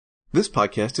This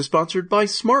podcast is sponsored by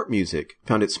Smart Music,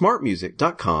 found at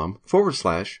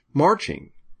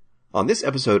smartmusic.com/marching. On this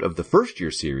episode of the First Year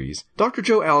series, Dr.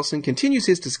 Joe Allison continues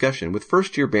his discussion with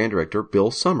first-year band director Bill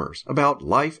Summers about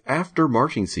life after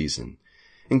marching season,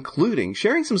 including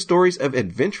sharing some stories of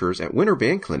adventures at winter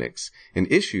band clinics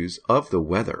and issues of the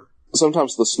weather.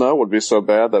 Sometimes the snow would be so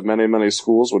bad that many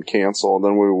schools would cancel, and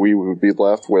then we would be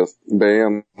left with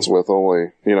bands with only,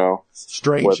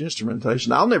 strange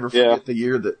instrumentation. I'll never forget the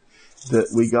year that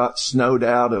we got snowed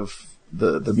out of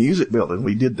the music building.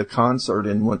 We did the concert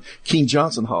in King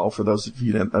Johnson Hall, for those of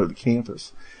you that know the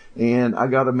campus. And I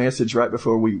got a message right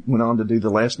before we went on to do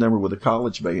the last number with the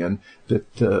college band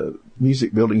that the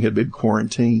music building had been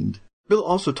quarantined. Bill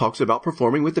also talks about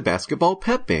performing with the basketball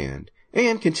pep band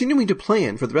and continuing to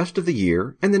plan for the rest of the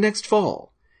year and the next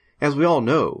fall. As we all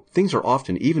know, things are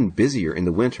often even busier in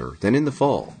the winter than in the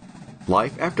fall.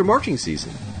 Life after marching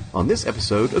season on this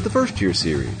episode of the First Year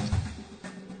series.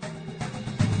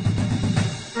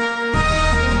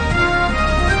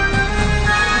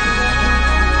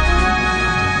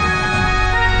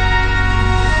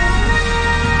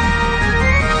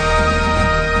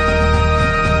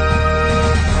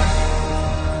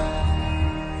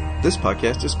 This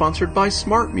podcast is sponsored by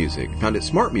Smart Music, found at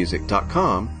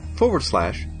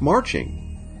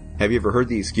smartmusic.com/marching. Have you ever heard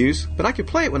the excuse, but I could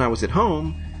play it when I was at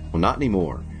home? Well, not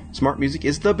anymore. Smart Music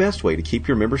is the best way to keep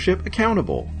your membership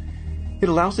accountable. It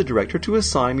allows the director to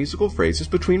assign musical phrases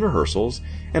between rehearsals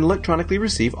and electronically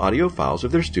receive audio files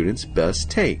of their students'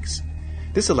 best takes.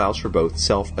 This allows for both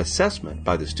self-assessment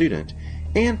by the student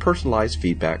and personalized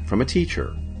feedback from a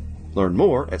teacher. Learn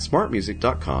more at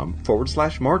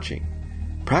smartmusic.com/marching.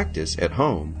 Practice at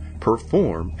home,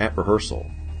 perform at rehearsal.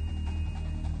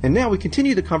 And now we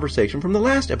continue the conversation from the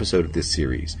last episode of this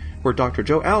series, where Dr.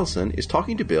 Joe Allison is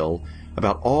talking to Bill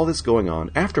about all that's going on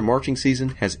after marching season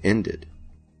has ended.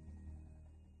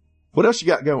 What else you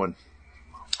got going?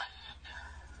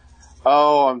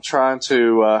 Oh, I'm trying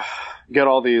to get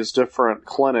all these different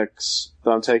clinics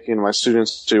that I'm taking my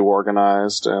students to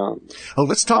organized.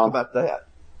 Let's talk about that.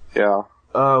 Yeah.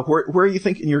 Where are you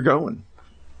thinking you're going?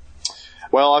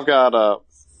 Well, I've got,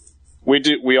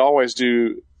 we always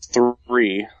do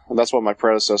 3, and that's what my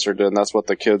predecessor did, and that's what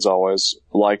the kids always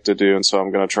like to do, and so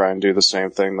I'm going to try and do the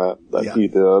same thing that he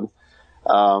did.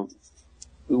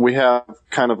 We have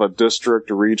kind of a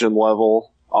district region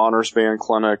level honors band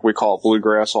clinic. We call it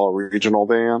Bluegrass All Regional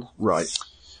Band. Right.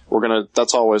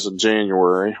 That's always in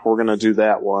January. We're going to do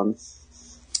that one.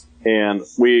 And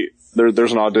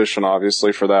there's an audition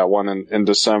obviously for that one in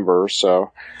December,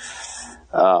 so,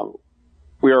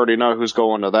 we already know who's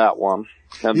going to that one.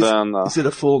 And is it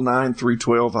a full 9 through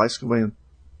 12 high school band?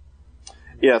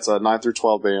 Yeah, it's a 9 through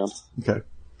 12 band. Okay.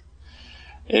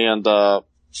 And,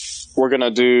 we're gonna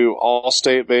do all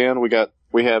state band. we've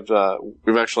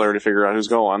actually already figured out who's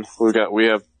going. We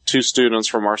have 2 students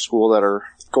from our school that are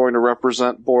going to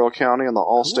represent Boyle County in the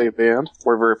all state band.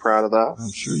 We're very proud of that.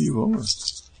 I'm sure you are.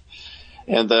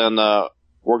 And then,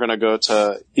 we're going to go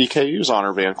to EKU's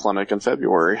Honor Band Clinic in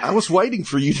February. I was waiting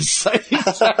for you to say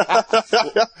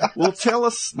that. Well, tell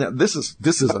us. Now, this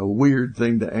is a weird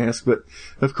thing to ask, but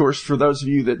of course, for those of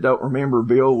you that don't remember,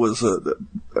 Bill was a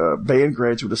band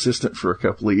graduate assistant for a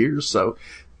couple of years. So,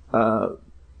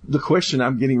 the question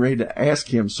I'm getting ready to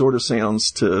ask him sort of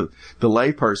sounds to the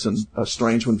layperson a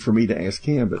strange one for me to ask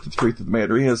him, but the truth of the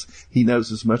matter is he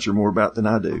knows as much or more about than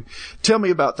I do. Tell me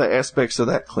about the aspects of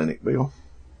that clinic, Bill.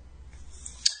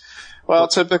 Well,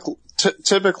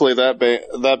 typically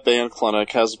that band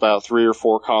clinic has about 3 or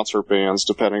 4 concert bands,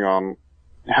 depending on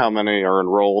how many are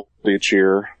enrolled each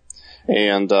year.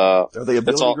 And are they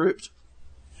ability grouped?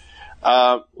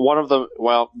 One of them,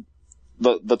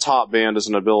 the top band is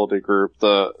an ability group.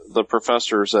 The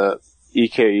professors at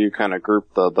EKU kind of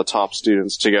group the top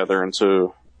students together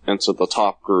into the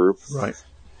top group. Right.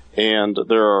 And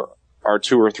there are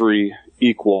 2 or 3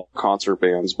 equal concert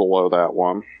bands below that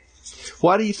one.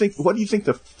 What do you think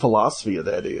the philosophy of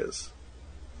that is?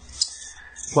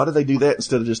 Why do they do that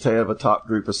instead of just have a top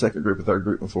group, a second group, a third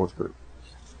group, and a fourth group?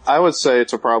 I would say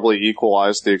to probably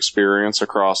equalize the experience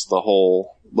across the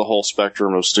whole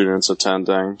spectrum of students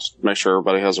attending, make sure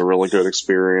everybody has a really good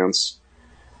experience.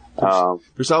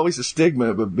 There's always a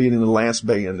stigma of being in the last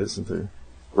band, isn't there?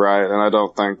 Right, and I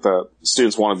don't think that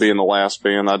students want to be in the last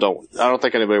band. I don't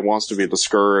think anybody wants to be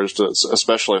discouraged,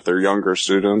 especially if they're younger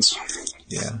students.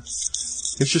 Yeah.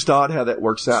 It's just odd how that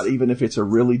works out. Even if it's a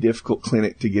really difficult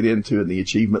clinic to get into and the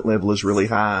achievement level is really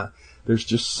high, there's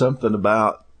just something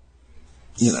about,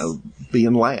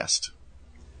 being last.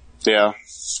 Yeah.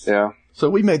 Yeah. So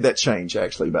we made that change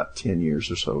actually about 10 years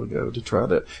or so ago to try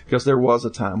that, because there was a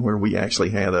time where we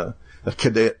actually had a a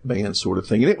cadet band sort of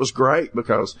thing. And it was great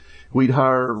because we'd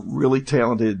hire really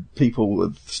talented people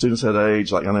with students that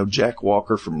age. Like I know Jack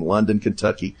Walker from London,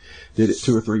 Kentucky did it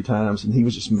 2 or 3 times, and he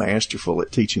was just masterful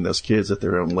at teaching those kids at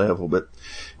their own level. But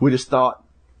we just thought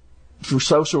for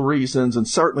social reasons, and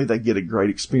certainly they get a great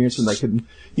experience, and they can,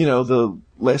 the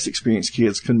less experienced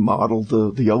kids can model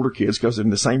the older kids because they're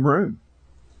in the same room.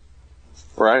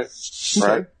 Right.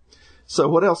 Right. So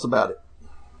what else about it?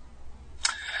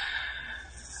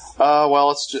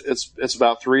 Well, it's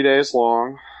about 3 days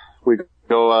long. We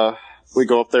go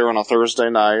up there on a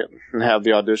Thursday night and have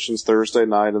the auditions Thursday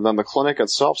night, and then the clinic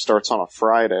itself starts on a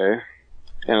Friday,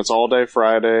 and it's all day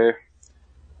Friday.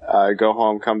 I go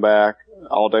home, come back,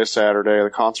 all day Saturday.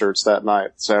 The concert's that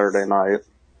night, Saturday night.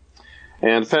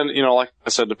 And like I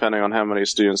said, depending on how many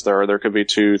students there could be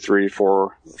 2, 3,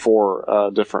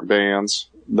 4 different bands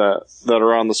that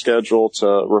are on the schedule to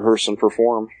rehearse and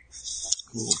perform.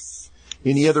 Cool.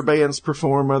 Any other bands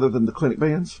perform other than the clinic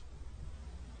bands?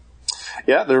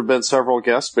 Yeah, there have been several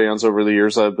guest bands over the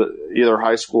years, either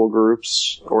high school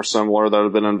groups or similar, that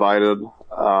have been invited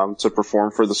to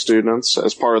perform for the students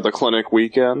as part of the clinic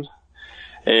weekend.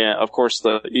 And, of course,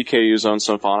 the EKU's own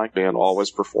symphonic band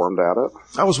always performed at it.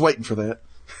 I was waiting for that.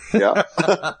 Yeah.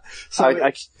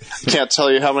 I can't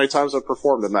tell you how many times I've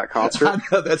performed in that concert. I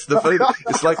know, that's the thing.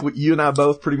 It's like you and I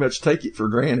both pretty much take it for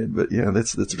granted, but yeah,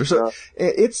 that's so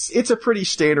it's a pretty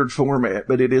standard format,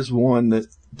 but it is one that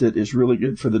is really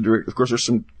good for the director. Of course, there's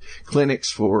some clinics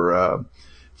for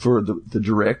the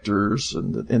directors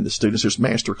and the students. There's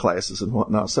master classes and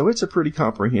whatnot. So it's a pretty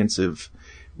comprehensive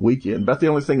weekend. But the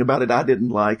only thing about it I didn't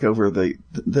like over the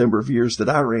number of years that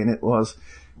I ran it was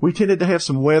we tended to have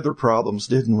some weather problems,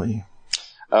 didn't we?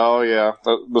 Oh, yeah.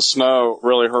 The snow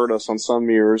really hurt us on some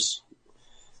years.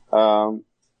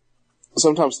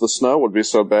 Sometimes the snow would be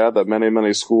so bad that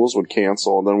many schools would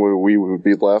cancel, and then we would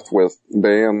be left with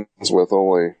bands with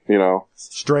only,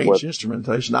 strange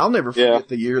instrumentation. I'll never forget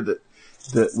the year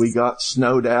that we got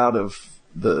snowed out of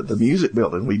the music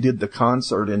building. We did the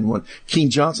concert in King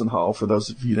Johnson Hall, for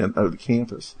those of you that know the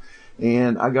campus.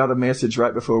 And I got a message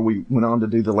right before we went on to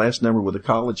do the last number with the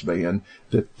college band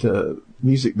that the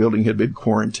music building had been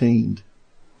quarantined.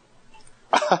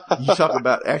 You talk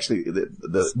about actually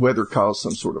the weather caused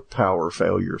some sort of power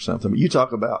failure or something. You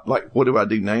talk about what do I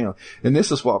do now? And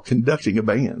this is while conducting a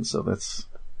band. So that's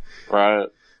right.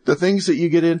 The things that you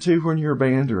get into when you're a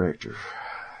band director.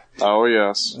 Oh,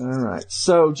 yes. All right.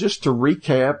 So just to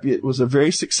recap, it was a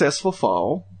very successful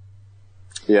fall.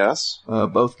 Yes.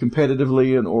 Both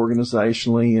competitively and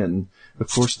organizationally. And of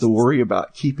course, the worry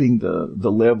about keeping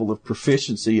the level of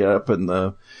proficiency up and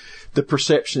the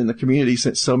perception in the community,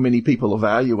 since so many people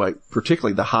evaluate,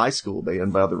 particularly the high school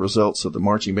band, by the results of the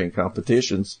marching band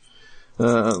competitions.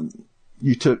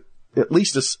 You took at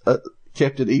least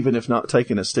kept it even, if not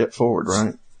taken a step forward,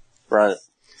 right? Right.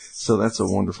 So that's a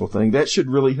wonderful thing. That should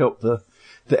really help the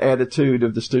attitude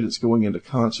of the students going into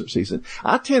concert season.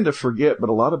 I tend to forget, but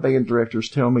a lot of band directors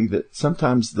tell me that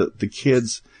sometimes the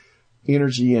kids'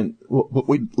 energy and what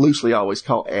we loosely always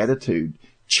call attitude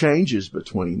changes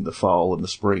between the fall and the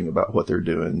spring about what they're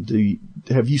doing.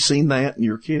 Have you seen that in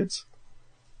your kids?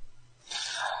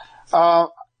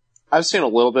 I've seen a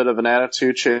little bit of an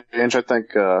attitude change. I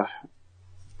think the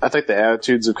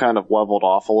attitudes have kind of leveled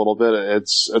off a little bit.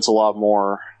 It's a lot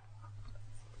more,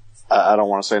 I don't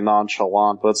want to say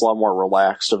nonchalant, but it's a lot more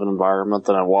relaxed of an environment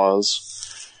than it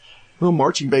was. Well,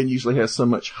 marching band usually has so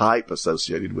much hype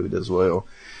associated with it as well.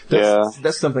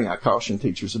 That's something I caution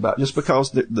teachers about. Just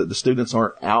because the students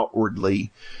aren't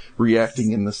outwardly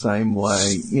reacting in the same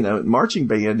way. Marching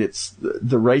band, it's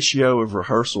the ratio of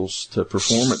rehearsals to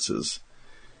performances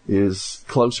is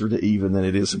closer to even than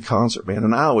it is in concert band.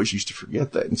 And I always used to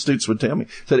forget that. And students would tell me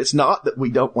that it's not that we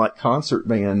don't like concert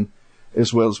band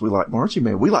as well as we like marching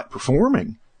band. We like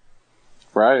performing.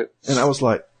 Right. And I was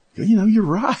like, you're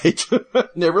right.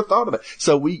 Never thought of it.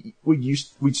 So we'd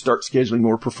start scheduling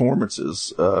more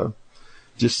performances,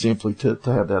 just simply to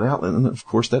have that outlet. And of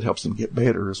course that helps them get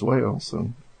better as well.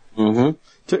 So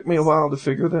Took me a while to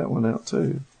figure that one out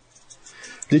too.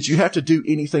 Did you have to do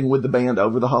anything with the band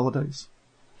over the holidays?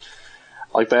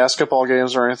 Like basketball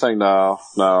games or anything? No.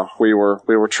 We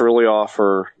were truly off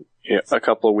for a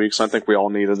couple of weeks. I think we all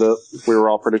needed it. We were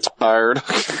all pretty tired.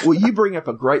 Well, you bring up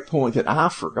a great point that I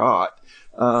forgot.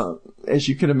 As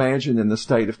you can imagine, in the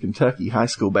state of Kentucky, high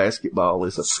school basketball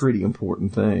is a pretty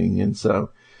important thing. And so,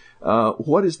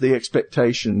 what is the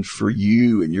expectation for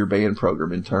you and your band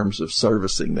program in terms of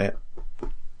servicing that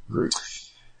group?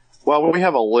 Well, we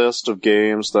have a list of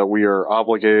games that we are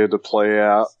obligated to play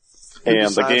at. Who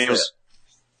and the games,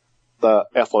 the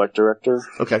athletic director.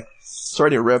 Okay. Sorry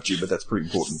to interrupt you, but that's a pretty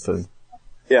important thing.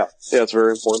 Yeah, it's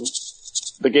very important.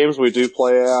 The games we do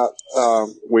play at,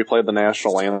 we play the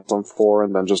national anthem for,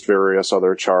 and then just various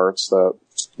other charts that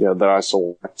I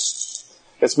select.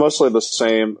 It's mostly the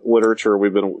same literature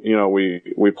we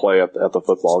play at the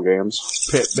football games.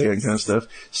 Pet band kind of stuff.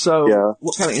 So,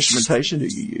 What kind of instrumentation do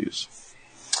you use?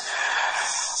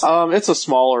 It's a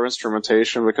smaller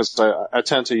instrumentation because I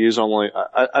tend to use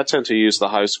I tend to use the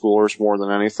high schoolers more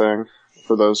than anything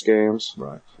for those games.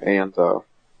 Right. And,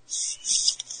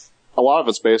 a lot of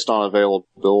it's based on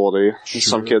availability. Sure.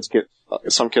 Some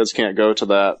kids can't go to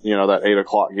that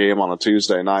 8:00 game on a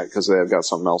Tuesday night because they've got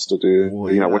something else to do,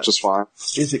 which is fine.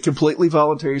 Is it completely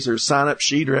voluntary? Is there a sign-up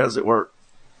sheet, or how does it work?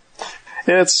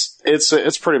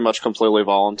 It's pretty much completely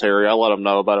voluntary. I let them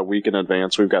know about a week in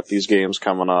advance. We've got these games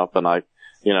coming up, and I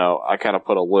kind of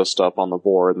put a list up on the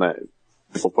board, and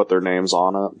people put their names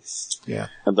on it. Yeah.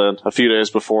 And then a few days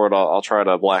before it, I'll try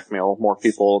to blackmail more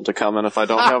people to come in if I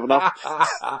don't have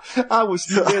enough.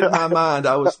 In my mind,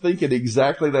 I was thinking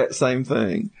exactly that same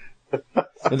thing.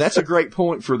 And that's a great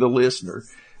point for the listener.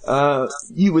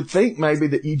 You would think maybe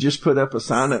that you just put up a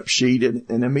sign-up sheet and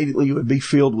immediately you would be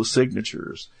filled with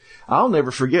signatures. I'll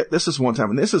never forget, this is one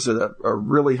time, and this is a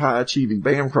really high-achieving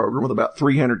band program with about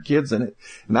 300 kids in it,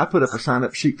 and I put up a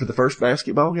sign-up sheet for the first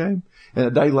basketball game, and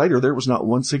a day later, there was not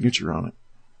one signature on it.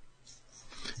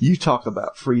 You talk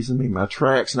about freezing me in my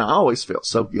tracks, and I always felt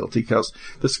so guilty because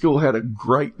the school had a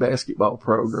great basketball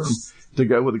program to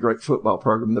go with a great football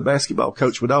program. The basketball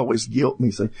coach would always guilt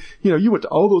me, say, you went to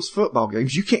all those football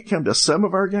games. You can't come to some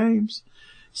of our games.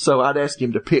 So I'd ask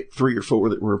him to pick 3 or 4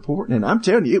 that were important. And I'm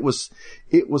telling you, it was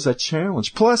a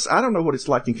challenge. Plus, I don't know what it's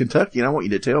like in Kentucky, and I want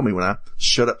you to tell me when I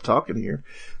shut up talking here.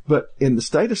 But in the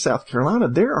state of South Carolina,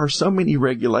 there are so many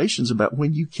regulations about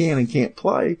when you can and can't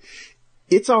play.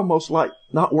 It's almost like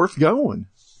not worth going.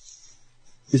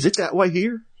 Is it that way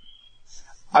here?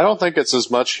 I don't think it's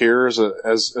as much here as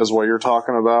what you're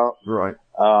talking about. Right.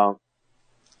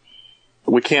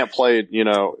 We can't play,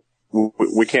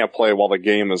 we can't play while the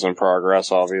game is in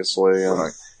progress, obviously. And,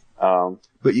 right.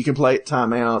 But you can play at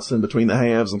timeouts and between the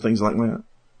halves and things like that.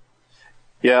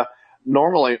 Yeah.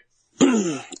 Normally,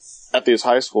 at these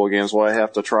high school games, what I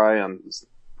have to try and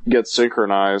get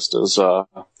synchronized is,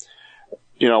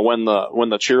 when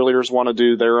the cheerleaders want to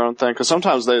do their own thing, because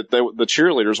sometimes the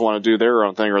cheerleaders want to do their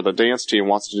own thing, or the dance team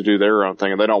wants to do their own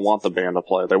thing, and they don't want the band to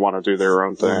play. They want to do their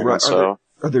own thing. Right. So,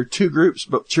 are there 2 groups,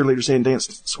 both cheerleaders and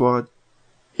dance squad?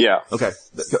 Yeah. Okay.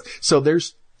 So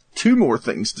there's 2 more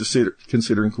things to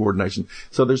consider in coordination.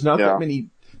 So there's not that many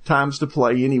times to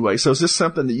play anyway. So is this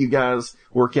something that you guys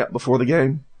work out before the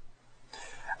game?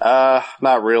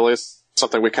 Not really. It's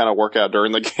something we kind of work out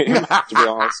during the game, to be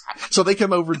honest. So they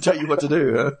come over and tell you what to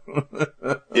do,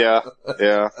 huh? Yeah.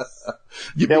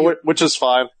 Which is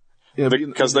fine.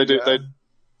 Because they do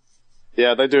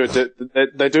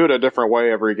it a different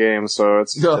way every game, so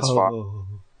it's fine.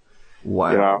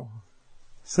 Wow.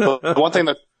 The one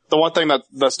thing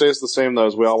that stays the same though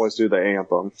is we always do the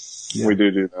anthem. Yeah. We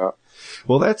do that.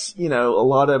 Well, that's, a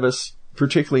lot of us,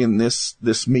 particularly in this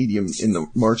medium in the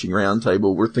marching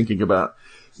roundtable, we're thinking about,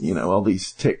 all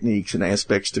these techniques and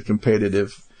aspects to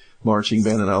competitive marching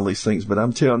band and all these things. But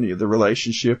I'm telling you, the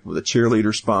relationship with a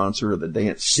cheerleader sponsor or the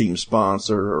dance team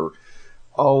sponsor or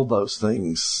all those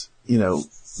things,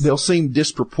 they'll seem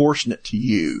disproportionate to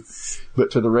you,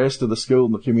 but to the rest of the school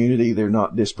and the community, they're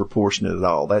not disproportionate at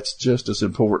all. That's just as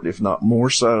important, if not more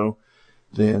so,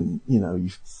 than, you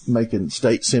making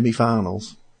state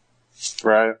semifinals.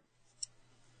 Right.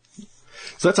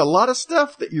 So that's a lot of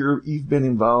stuff that you've been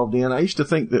involved in. I used to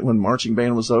think that when marching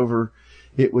band was over,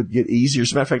 it would get easier.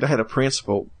 As a matter of fact, I had a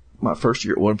principal my first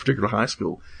year at one particular high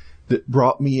school that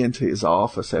brought me into his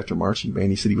office after marching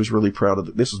band. He said he was really proud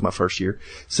of this was my first year.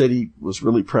 Said he was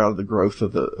really proud of the growth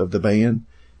of the band.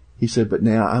 He said, but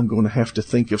now I'm going to have to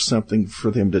think of something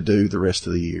for them to do the rest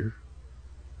of the year.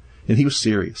 And he was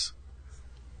serious.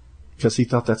 Because he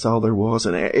thought that's all there was.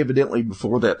 And evidently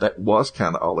before that was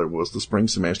kind of all there was. The spring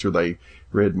semester, they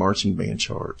read marching band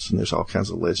charts, and there's all kinds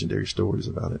of legendary stories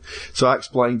about it. So I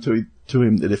explained to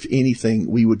him that if anything,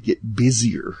 we would get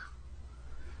busier.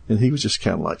 And he was just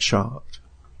kind of like shocked.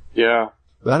 Yeah.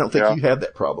 But I don't think you have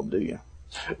that problem, do you?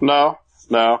 No.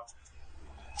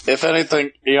 If anything,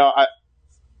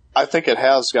 I think it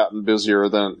has gotten busier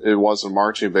than it was in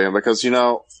marching band because,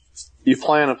 you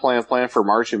plan for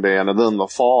marching band, and then in the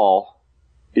fall,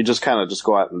 you just kind of just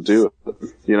go out and do it.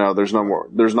 There's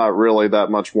not really that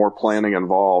much more planning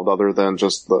involved other than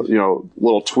just the,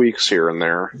 little tweaks here and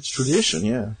there. It's tradition,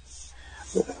 yeah.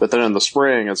 But then in the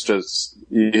spring, it's just,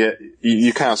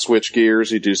 you kind of switch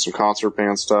gears, you do some concert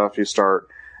band stuff, you start,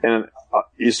 and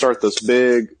you start this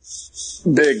big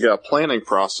planning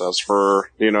process for,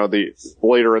 the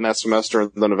later in that semester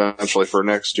and then eventually for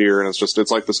next year. And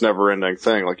it's like this never ending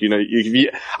thing. Like,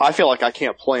 I feel like I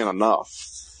can't plan enough,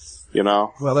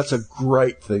 Well, that's a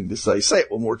great thing to say. Say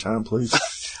it one more time, please.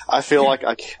 I feel like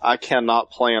I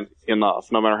cannot plan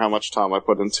enough, no matter how much time I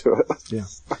put into it. Yeah.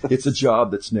 It's a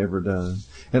job that's never done.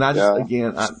 And I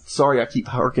just, sorry I keep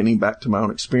hearkening back to my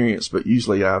own experience, but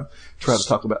usually I try to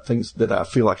talk about things that I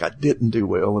feel like I didn't do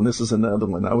well, and this is another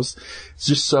one. I was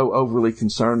just so overly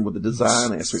concerned with the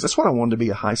design aspect. That's what I wanted to be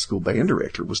a high school band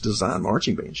director, was design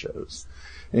marching band shows.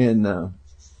 And,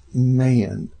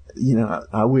 man,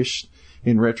 I wish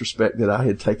in retrospect that I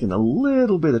had taken a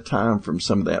little bit of time from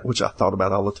some of that, which I thought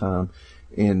about all the time,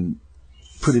 and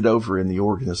put it over in the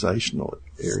organizational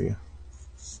area.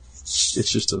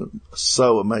 It's just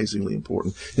so amazingly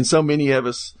important. And so many of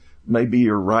us maybe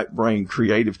are right-brain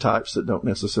creative types that don't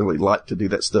necessarily like to do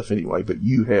that stuff anyway, but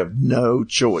you have no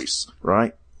choice,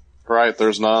 right? Right.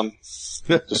 There's none.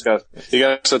 You got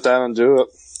to sit down and do it.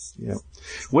 Yeah.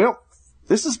 Well,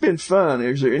 this has been fun.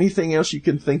 Is there anything else you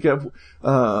can think of,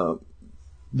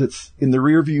 that's in the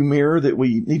rearview mirror that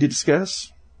we need to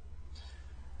discuss?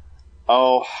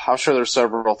 Oh, I'm sure there's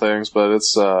several things, but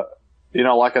it's,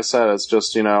 like I said, it's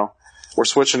just, we're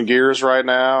switching gears right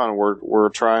now, and we're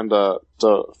trying to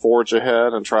forge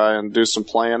ahead and try and do some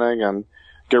planning and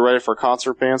get ready for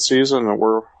concert band season. And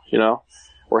we're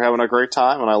having a great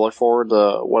time, and I look forward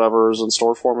to whatever is in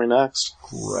store for me next.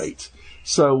 Great.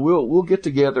 So we'll get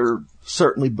together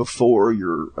certainly before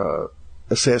your,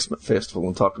 assessment festival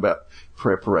and talk about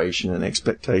preparation and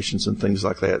expectations and things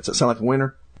like that. Does that sound like a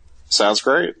winner? Sounds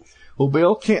great. Well,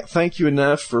 Bill, can't thank you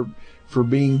enough for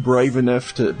being brave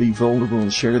enough to be vulnerable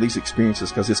and share these experiences,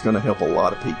 because it's going to help a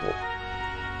lot of people.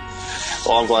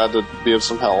 Well, I'm glad to be of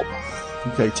some help.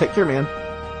 Okay, take care, man.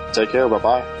 Take care.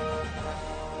 Bye-bye.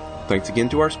 Thanks again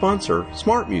to our sponsor,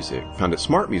 Smart Music, found at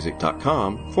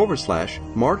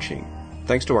smartmusic.com/marching.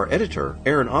 Thanks to our editor,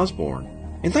 Aaron Osborne.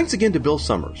 And thanks again to Bill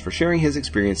Summers for sharing his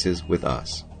experiences with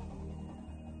us.